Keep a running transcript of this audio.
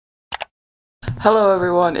Hello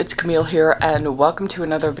everyone, it's Camille here and welcome to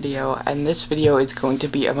another video, and this video is going to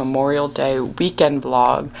be a Memorial Day weekend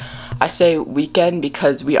vlog. I say weekend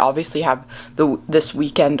because we obviously have this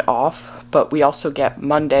weekend off, but we also get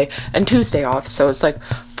Monday and Tuesday off, so it's like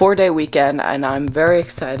 4-day weekend and I'm very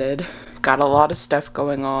excited. Got a lot of stuff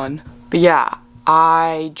going on. But yeah,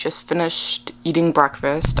 I just finished eating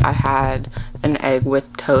breakfast. I had an egg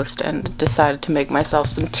with toast and decided to make myself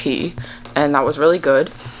some tea, and that was really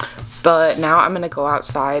good. But now I'm gonna go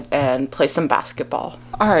outside and play some basketball.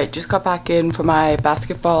 Alright, just got back in for my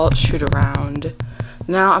basketball shoot around.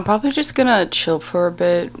 Now I'm probably just gonna chill for a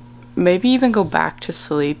bit, maybe even go back to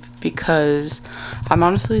sleep because I'm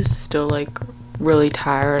honestly still like really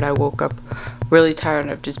tired. I woke up really tired and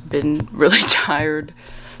I've just been really tired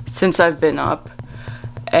since I've been up.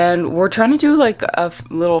 And we're trying to do like a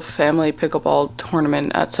little family pickleball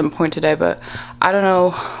tournament at some point today, but I don't know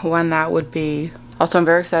when that would be. Also, I'm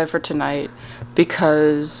very excited for tonight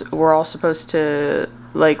because we're all supposed to,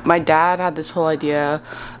 like, my dad had this whole idea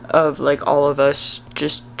of, like, all of us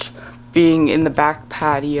just being in the back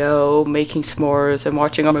patio, making s'mores, and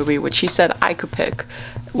watching a movie, which he said I could pick,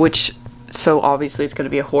 which, so obviously it's going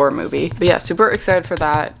to be a horror movie. But yeah, super excited for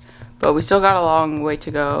that, but we still got a long way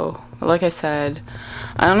to go. But like I said,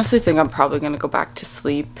 I honestly think I'm probably going to go back to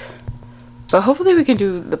sleep, but hopefully we can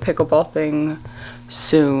do the pickleball thing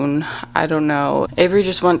soon. I don't know. Avery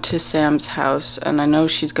just went to Sam's house and I know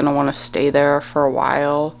she's gonna want to stay there for a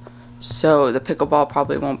while, so the pickleball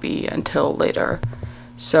probably won't be until later.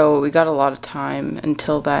 So we got a lot of time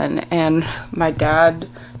until then, and my dad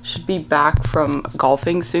should be back from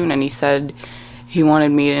golfing soon, and he said he wanted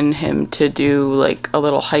me and him to do like a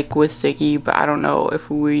little hike with Ziggy, but I don't know if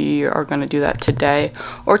we are gonna do that today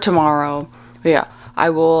or tomorrow. But yeah,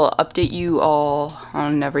 I will update you all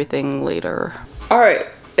on everything later. Alright,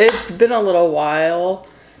 it's been a little while,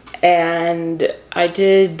 and I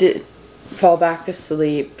did fall back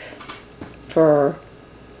asleep for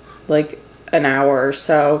like an hour or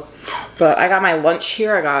so, but I got my lunch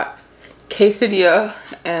here. I got quesadilla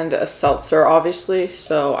and a seltzer, obviously,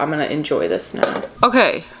 so I'm gonna enjoy this now.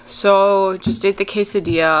 Okay, so just ate the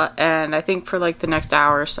quesadilla, and I think for like the next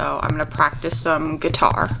hour or so, I'm gonna practice some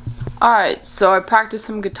guitar. Alright, so I practiced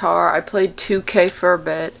some guitar, I played 2K for a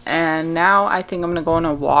bit, and now I think I'm gonna go on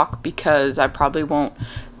a walk because I probably won't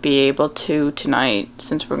be able to tonight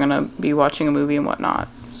since we're gonna be watching a movie and whatnot.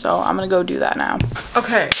 So I'm gonna go do that now.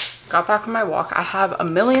 Okay, got back on my walk. I have a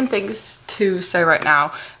million things to say right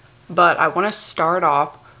now, but I want to start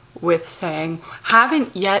off with saying,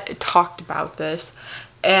 haven't yet talked about this,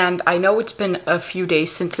 and I know it's been a few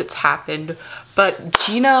days since it's happened, but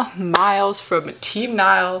Gina Miles from Team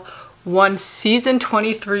Niall won season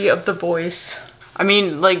 23 of The Voice. I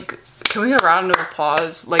mean, like, can we get a round of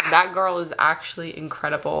applause? Like, that girl is actually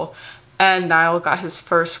incredible. And Niall got his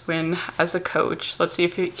first win as a coach. Let's see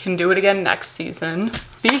if he can do it again next season.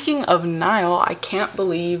 Speaking of Niall, I can't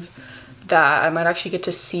believe that I might actually get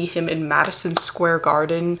to see him in Madison Square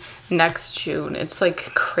Garden next June. It's like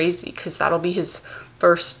crazy because that'll be his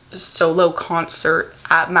first solo concert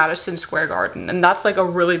at Madison Square Garden, and that's like a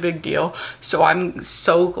really big deal, so I'm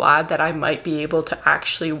so glad that I might be able to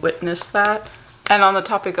actually witness that. And on the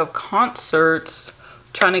topic of concerts,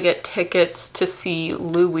 trying to get tickets to see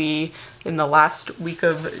Louis in the last week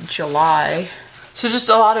of July, so just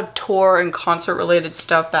a lot of tour and concert related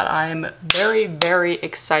stuff that I'm very, very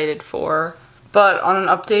excited for. But on an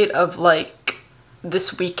update of like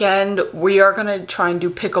this weekend, we are gonna try and do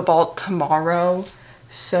pickleball tomorrow.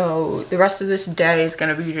 So the rest of this day is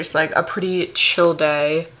gonna be just like a pretty chill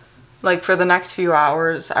day. Like for the next few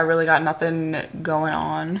hours, I really got nothing going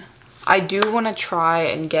on. I do want to try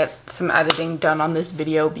and get some editing done on this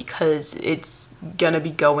video because it's gonna be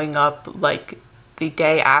going up like the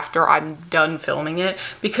day after I'm done filming it,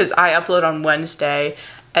 because I upload on Wednesday,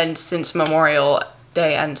 and since Memorial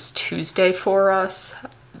Day ends Tuesday for us,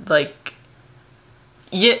 like,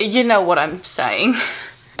 you know what I'm saying.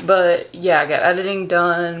 But yeah, get editing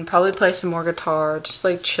done, probably play some more guitar, just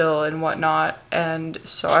like chill and whatnot. And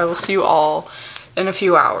so I will see you all in a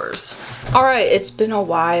few hours. Alright, it's been a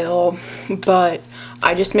while, but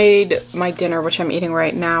I just made my dinner, which I'm eating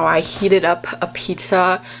right now. I heated up a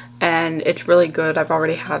pizza and it's really good. I've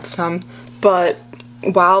already had some. But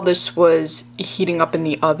while this was heating up in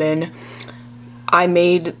the oven, I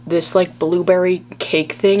made this like blueberry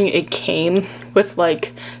cake thing. It came with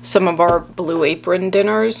like some of our Blue Apron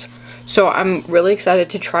dinners, so I'm really excited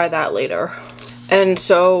to try that later. And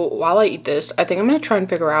so while I eat this, I think I'm gonna try and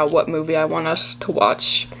figure out what movie I want us to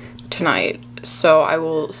watch tonight. So I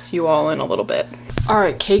will see you all in a little bit.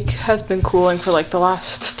 Alright, cake has been cooling for like the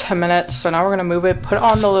last 10 minutes, so now we're gonna move it, put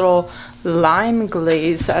on the little lime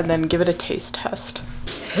glaze, and then give it a taste test.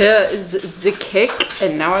 Here is the cake,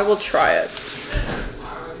 and now I will try it.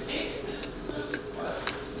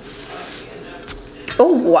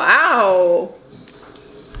 Oh, wow!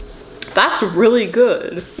 That's really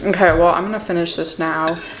good. Okay, well, I'm gonna finish this now,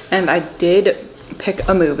 and I did pick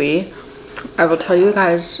a movie. I will tell you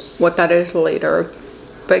guys what that is later.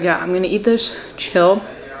 But yeah, I'm gonna eat this, chill,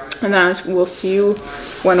 and then we'll see you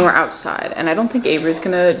when we're outside. And I don't think Avery's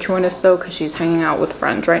gonna join us though, because she's hanging out with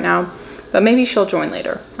friends right now. But maybe she'll join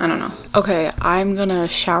later. I don't know. Okay, I'm gonna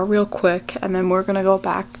shower real quick, and then we're gonna go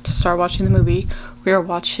back to start watching the movie. We are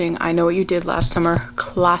watching I Know What You Did Last Summer,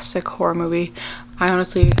 classic horror movie. I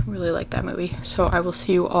honestly really like that movie. So I will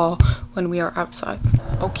see you all when we are outside.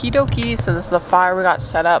 Okie dokie, so this is the fire we got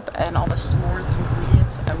set up and all the s'mores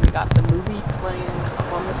ingredients, and we got the movie playing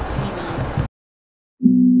up on this TV.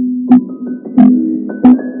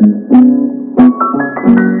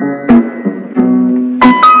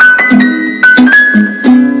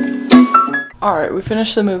 Alright, we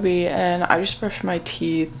finished the movie and I just brushed my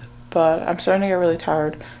teeth, but I'm starting to get really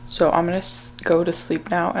tired, so I'm gonna go to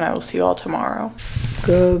sleep now, and I will see you all tomorrow.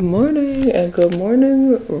 Good morning, and good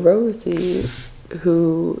morning, Rosie,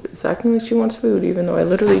 who is acting like she wants food, even though I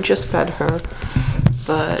literally just fed her.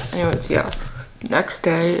 But anyways, yeah. Next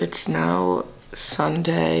day, it's now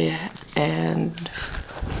Sunday, and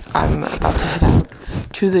I'm about to head out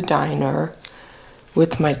to the diner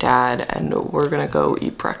with my dad, and we're gonna go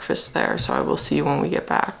eat breakfast there, so I will see you when we get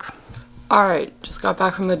back. Alright, just got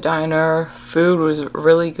back from the diner. Food was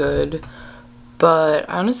really good, but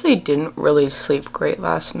I honestly didn't really sleep great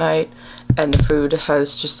last night, and the food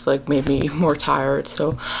has just like made me more tired,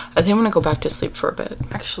 so I think I'm gonna go back to sleep for a bit.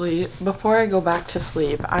 Actually, before I go back to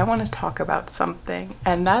sleep, I want to talk about something,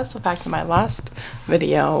 and that's the fact that my last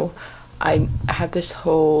video, I had this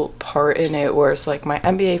whole part in it where it's like my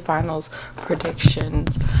NBA Finals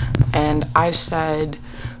predictions, and I said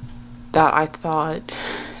that I thought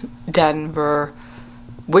Denver,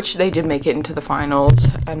 which they did make it into the finals,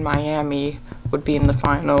 and Miami would be in the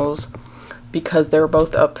finals because they were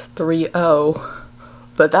both up 3-0.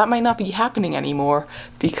 But that might not be happening anymore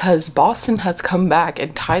because Boston has come back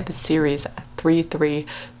and tied the series at 3-3.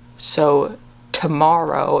 So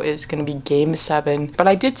tomorrow is going to be game 7. But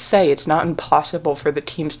I did say it's not impossible for the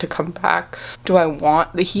teams to come back. Do I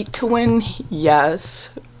want the Heat to win? Yes.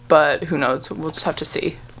 But who knows? We'll just have to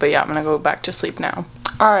see. But yeah, I'm going to go back to sleep now.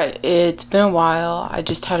 Alright, it's been a while. I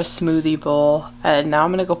just had a smoothie bowl, and now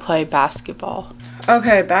I'm going to go play basketball.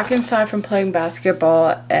 Okay, back inside from playing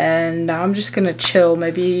basketball, and now I'm just going to chill,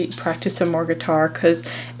 maybe practice some more guitar, because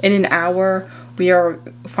in an hour we are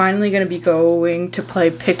finally going to be going to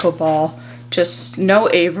play pickleball. Just no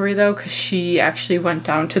Avery though, because she actually went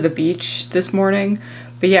down to the beach this morning.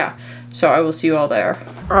 But yeah, so I will see you all there.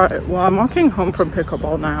 Alright, well, I'm walking home from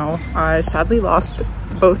pickleball now. I sadly lost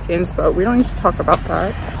both games, but we don't need to talk about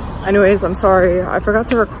that. Anyways, I'm sorry, I forgot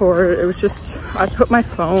to record. It was just, I put my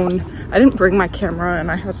phone, I didn't bring my camera,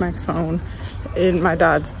 and I had my phone in my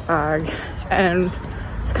dad's bag, and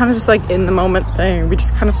it's kind of just like in the moment thing. We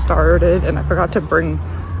just kind of started, and I forgot to bring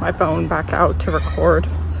my phone back out to record.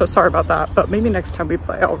 So sorry about that, but maybe next time we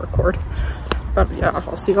play, I'll record. But yeah,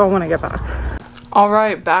 I'll see you all when I get back.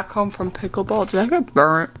 Alright, back home from pickleball. Did I get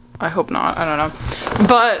burnt? I hope not, I don't know.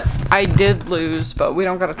 But I did lose, but we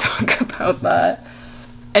don't gotta talk about that.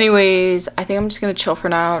 Anyways, I think I'm just gonna chill for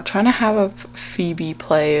now. Trying to have a Phoebe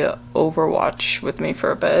play Overwatch with me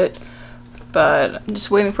for a bit, but I'm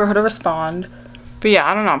just waiting for her to respond. But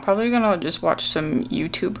yeah, I don't know, I'm probably gonna just watch some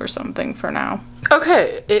YouTube or something for now.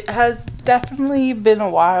 Okay, it has definitely been a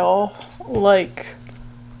while, like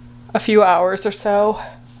a few hours or so.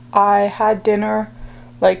 I had dinner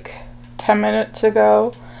like 10 minutes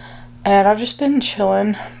ago, and I've just been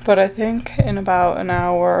chilling, but I think in about an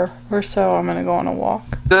hour or so I'm gonna go on a walk.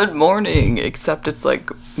 Good morning, except it's like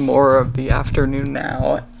more of the afternoon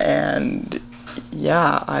now, and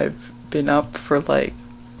yeah, I've been up for like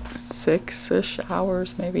 6-ish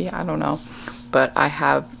hours maybe, I don't know, but I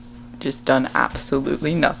have just done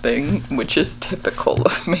absolutely nothing, which is typical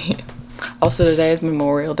of me. Also, today is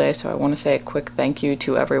Memorial Day, so I want to say a quick thank you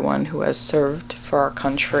to everyone who has served for our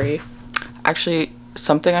country. Actually,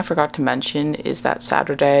 something I forgot to mention is that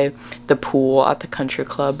Saturday, the pool at the country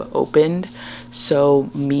club opened. So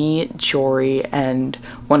me, Jory, and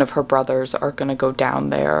one of her brothers are gonna go down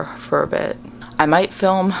there for a bit. I might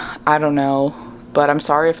film, I don't know, but I'm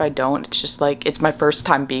sorry if I don't. It's just like, it's my first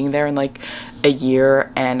time being there in like a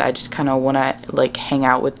year, and I just kind of want to like hang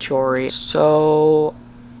out with Jory. So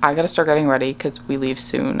I gotta start getting ready because we leave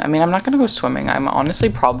soon. I mean, I'm not gonna go swimming. I'm honestly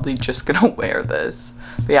probably just gonna wear this.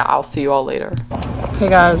 But yeah, I'll see you all later. Okay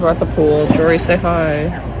guys, we're at the pool. Jory, say hi.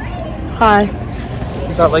 Hi.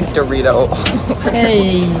 You got like Dorito.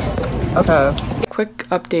 Hey. Okay. Quick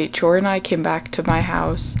update. Jory and I came back to my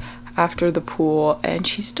house after the pool and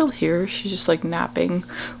she's still here. She's just like napping.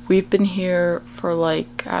 We've been here for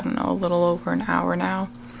like, I don't know, a little over an hour now.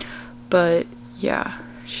 But yeah,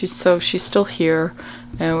 she's still here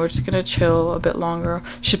and we're just gonna chill a bit longer.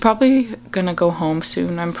 She's probably gonna go home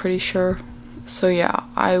soon, I'm pretty sure. So yeah,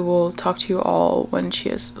 I will talk to you all when she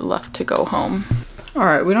has left to go home.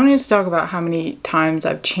 Alright, we don't need to talk about how many times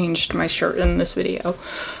I've changed my shirt in this video.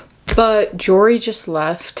 But Jory just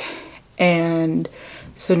left and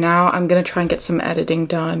so now I'm gonna try and get some editing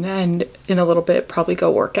done and in a little bit probably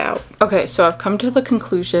go work out. Okay, so I've come to the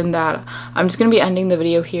conclusion that I'm just gonna be ending the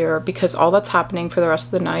video here because all that's happening for the rest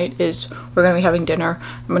of the night is we're gonna be having dinner,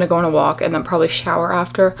 I'm gonna go on a walk and then probably shower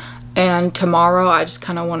after. And tomorrow I just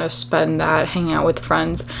kind of want to spend that hanging out with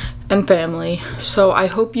friends and family. So I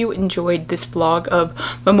hope you enjoyed this vlog of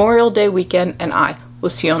Memorial Day weekend and I will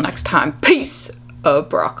see you all next time. Peace of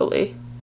broccoli.